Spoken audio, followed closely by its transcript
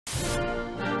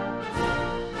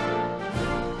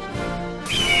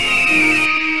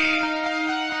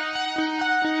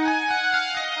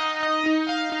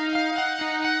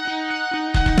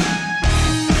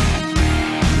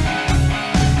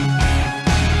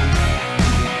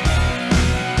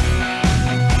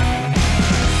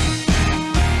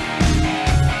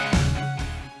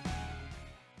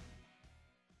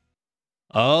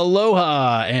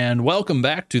Aloha, and welcome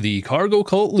back to the Cargo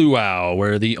Cult Luau,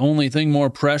 where the only thing more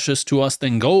precious to us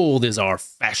than gold is our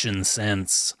fashion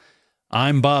sense.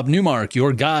 I'm Bob Newmark,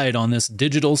 your guide on this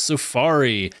digital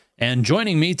safari, and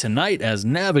joining me tonight as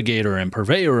navigator and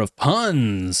purveyor of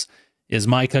puns is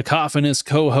my cacophonous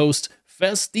co-host,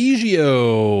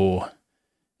 Festigio.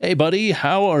 Hey buddy,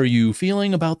 how are you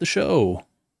feeling about the show?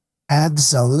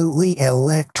 Absolutely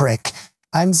electric.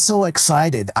 I'm so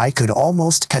excited I could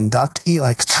almost conduct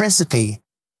electricity.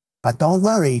 But don't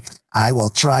worry, I will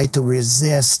try to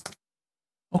resist.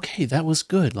 Okay, that was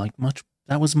good.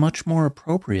 That was much more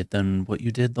appropriate than what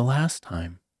you did the last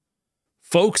time.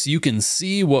 Folks, you can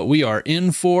see what we are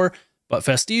in for, but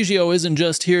Festigio isn't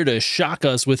just here to shock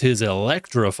us with his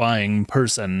electrifying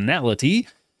personality.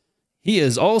 He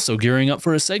is also gearing up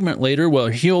for a segment later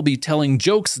where he'll be telling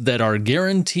jokes that are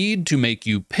guaranteed to make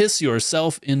you piss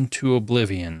yourself into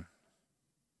oblivion.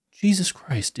 Jesus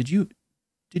Christ, did you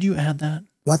add that?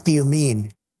 What do you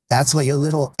mean? That's what your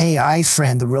little AI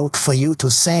friend wrote for you to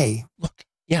say. Look,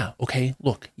 yeah, okay,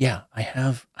 look, yeah, I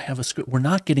have a script. We're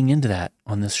not getting into that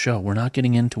on this show. We're not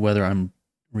getting into whether I'm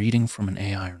reading from an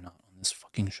AI or not on this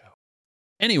fucking show.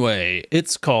 Anyway,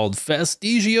 it's called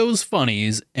Festigio's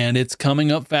Funnies, and it's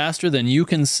coming up faster than you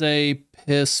can say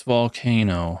piss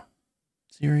volcano.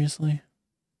 Seriously?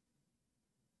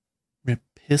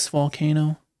 Piss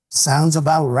volcano? Sounds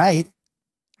about right.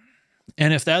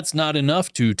 And if that's not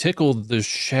enough to tickle the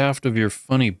shaft of your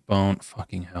funny bone,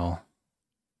 fucking hell.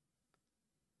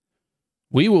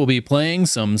 We will be playing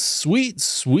some sweet,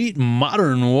 sweet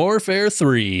Modern Warfare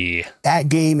 3. That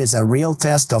game is a real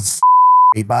test of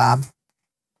Bob.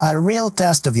 A real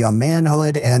test of your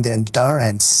manhood and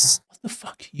endurance. What the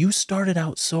fuck? You started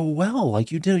out so well.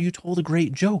 Like you told a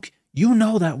great joke. You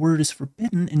know that word is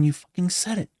forbidden and you fucking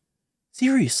said it.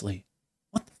 Seriously.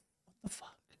 What the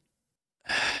fuck?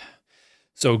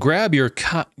 So grab your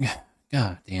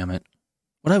God damn it.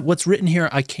 What's written here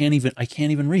I can't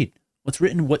even read. What's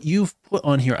written, what you've put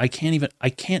on here, I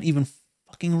can't even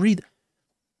fucking read.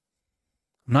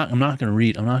 I'm not gonna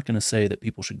read. I'm not gonna say that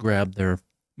people should grab their.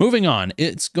 Moving on,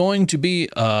 it's going to be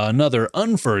another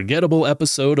unforgettable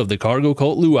episode of the Cargo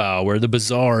Cult Luau, where the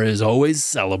bizarre is always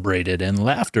celebrated and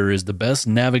laughter is the best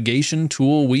navigation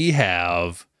tool we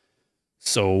have.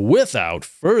 So without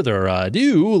further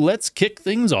ado, let's kick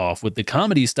things off with the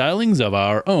comedy stylings of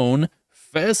our own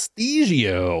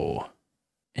Festigio.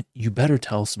 And you better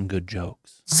tell some good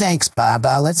jokes. Thanks, Bob.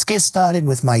 Let's get started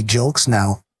with my jokes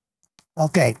now.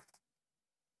 Okay.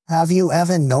 Have you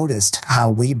ever noticed how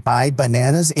we buy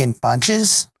bananas in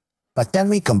bunches, but then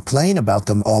we complain about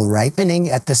them all ripening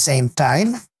at the same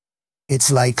time? It's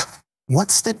like,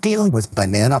 what's the deal with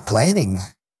banana planning?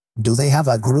 Do they have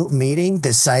a group meeting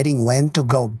deciding when to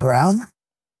go brown?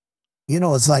 You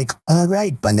know, it's like, all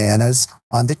right, bananas,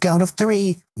 on the count of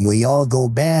 3, we all go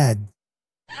bad.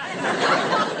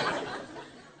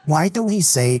 Why do we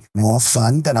say more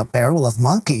fun than a barrel of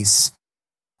monkeys?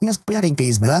 Just putting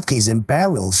these monkeys in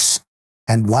barrels.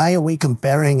 And why are we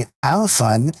comparing our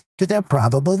fun to their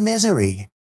probable misery?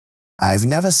 I've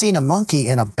never seen a monkey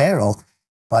in a barrel,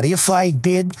 but if I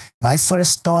did, my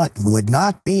first thought would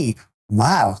not be,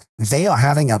 wow, they are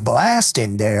having a blast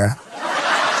in there.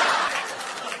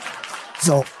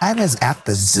 So I was at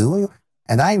the zoo,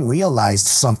 and I realized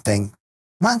something.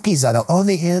 Monkeys are the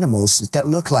only animals that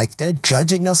look like they're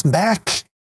judging us back.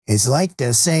 It's like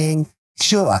they're saying,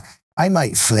 sure, I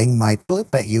might fling my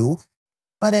poop at you,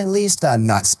 but at least I'm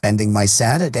not spending my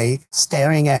Saturday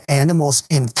staring at animals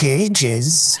in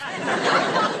cages.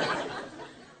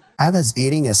 I was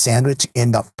eating a sandwich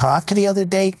in the park the other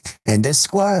day, and this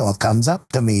squirrel comes up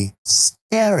to me,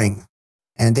 staring,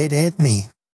 and it hit me.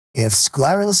 If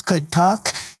squirrels could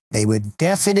talk, they would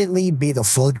definitely be the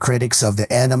food critics of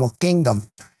the animal kingdom.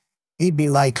 He'd be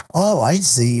like, oh, I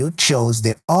see you chose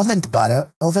the almond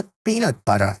butter over peanut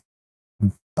butter.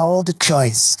 Bold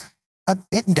choice. A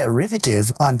bit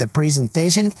derivative on the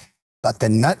presentation, but the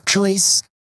nut choice?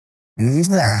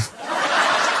 Nah.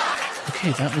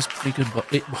 Okay, that was pretty good. But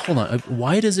hold on.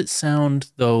 Why does it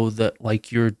sound, though, that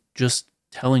like you're just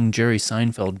telling Jerry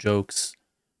Seinfeld jokes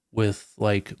with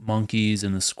like monkeys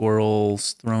and the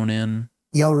squirrels thrown in?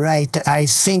 You're right. I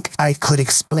think I could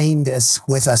explain this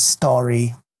with a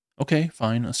story. Okay,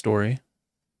 fine. A story.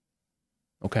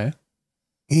 Okay.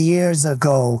 Years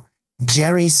ago,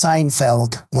 Jerry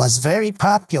Seinfeld was very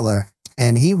popular,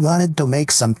 and he wanted to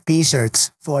make some t-shirts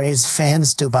for his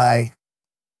fans to buy.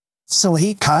 So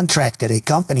he contracted a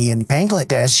company in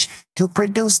Bangladesh to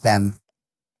produce them.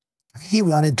 He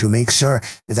wanted to make sure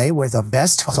they were the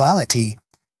best quality,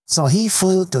 so he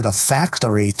flew to the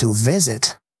factory to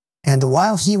visit. And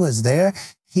while he was there,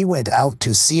 he went out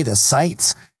to see the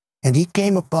sights, and he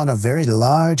came upon a very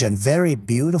large and very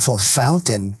beautiful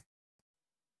fountain.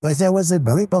 But there was a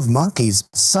group of monkeys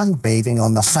sunbathing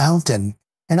on the fountain,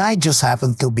 and I just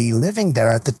happened to be living there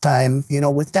at the time,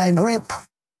 with that group.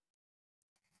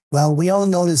 Well, we all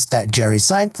noticed that Jerry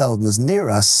Seinfeld was near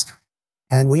us,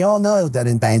 and we all know that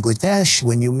in Bangladesh,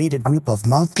 when you meet a group of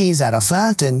monkeys at a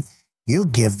fountain, you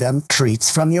give them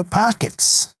treats from your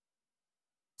pockets.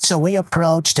 So we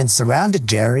approached and surrounded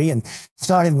Jerry and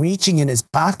started reaching in his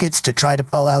pockets to try to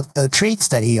pull out the treats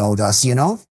that he owed us,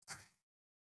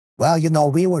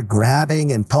 Well, we were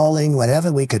grabbing and pulling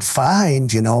whatever we could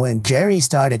find, and Jerry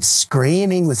started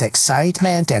screaming with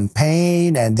excitement and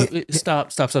pain and...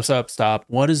 Stop.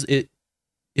 What is it?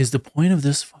 Is the point of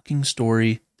this fucking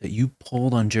story that you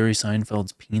pulled on Jerry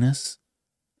Seinfeld's penis?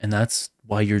 And that's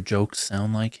why your jokes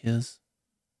sound like his?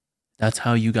 That's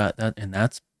how you got that, and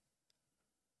that's...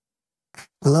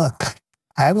 Look,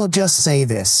 I will just say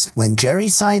this. When Jerry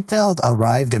Seinfeld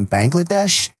arrived in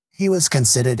Bangladesh, he was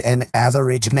considered an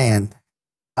average man.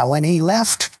 But when he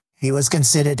left, he was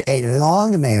considered a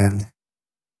long man.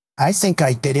 I think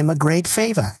I did him a great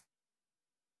favor.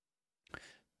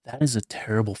 That is a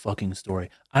terrible fucking story.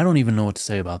 I don't even know what to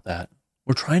say about that.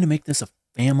 We're trying to make this a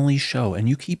family show, and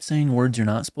you keep saying words you're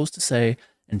not supposed to say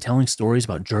and telling stories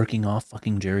about jerking off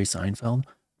fucking Jerry Seinfeld.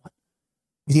 What?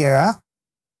 Yeah?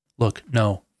 Look,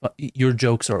 no. Your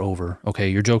jokes are over, okay?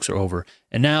 Your jokes are over.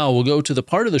 And now we'll go to the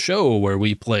part of the show where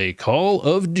we play Call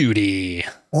of Duty.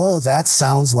 Oh, that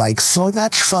sounds like so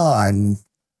much fun.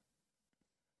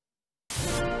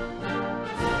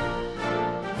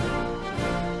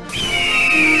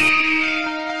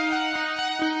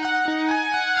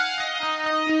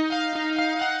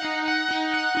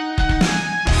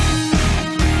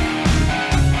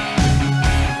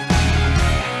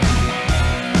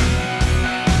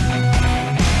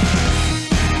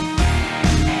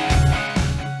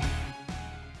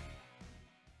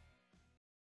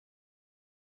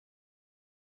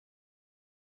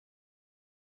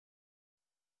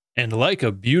 And like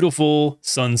a beautiful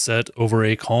sunset over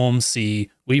a calm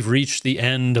sea, we've reached the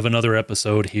end of another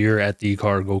episode here at the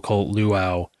Cargo Cult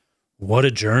Luau. What a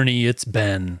journey it's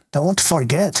been. Don't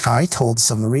forget, I told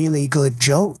some really good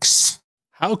jokes.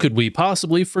 How could we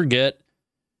possibly forget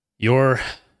your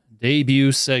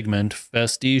debut segment,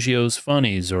 Festigio's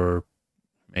Funnies, or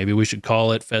maybe we should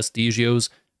call it Festigio's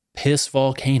Piss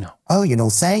Volcano? Oh,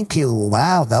 thank you.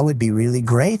 Wow, that would be really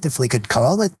great if we could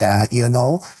call it that,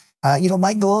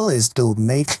 my goal is to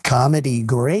make comedy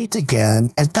great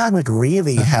again, and that would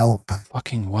really help.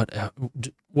 Fucking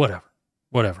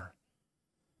whatever.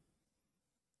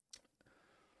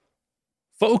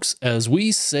 Folks, as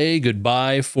we say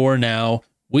goodbye for now,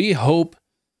 we hope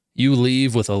you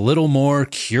leave with a little more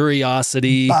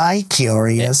curiosity. Bye,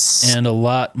 curious. And a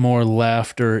lot more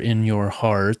laughter in your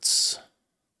hearts.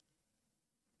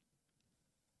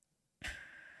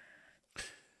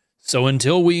 So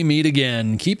until we meet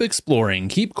again, keep exploring,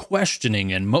 keep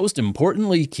questioning, and most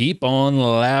importantly, keep on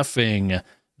laughing.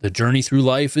 The journey through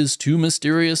life is too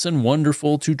mysterious and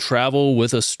wonderful to travel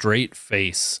with a straight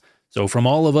face. So from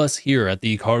all of us here at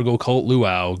the Cargo Cult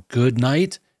Luau, good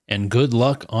night and good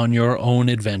luck on your own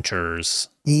adventures.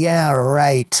 Yeah,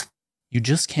 right. You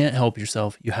just can't help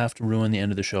yourself. You have to ruin the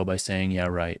end of the show by saying, yeah,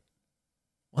 right.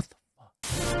 What the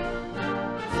fuck?